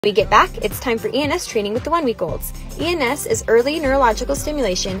When we get back, it's time for ENS training with the 1-week-olds. ENS is early neurological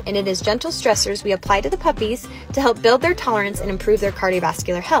stimulation, and it is gentle stressors we apply to the puppies to help build their tolerance and improve their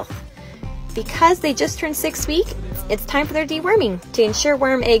cardiovascular health. Because they just turned 6 weeks, it's time for their deworming. To ensure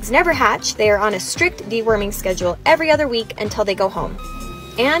worm eggs never hatch, they are on a strict deworming schedule every other week until they go home.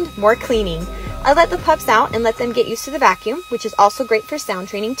 And more cleaning. I let the pups out and let them get used to the vacuum, which is also great for sound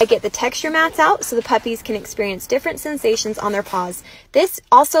training. I get the texture mats out so the puppies can experience different sensations on their paws. This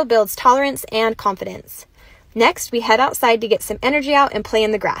also builds tolerance and confidence. Next, we head outside to get some energy out and play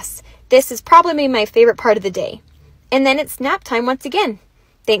in the grass. This is probably my favorite part of the day. And then it's nap time once again.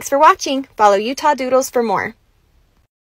 Thanks for watching. Follow Utah Doodles for more.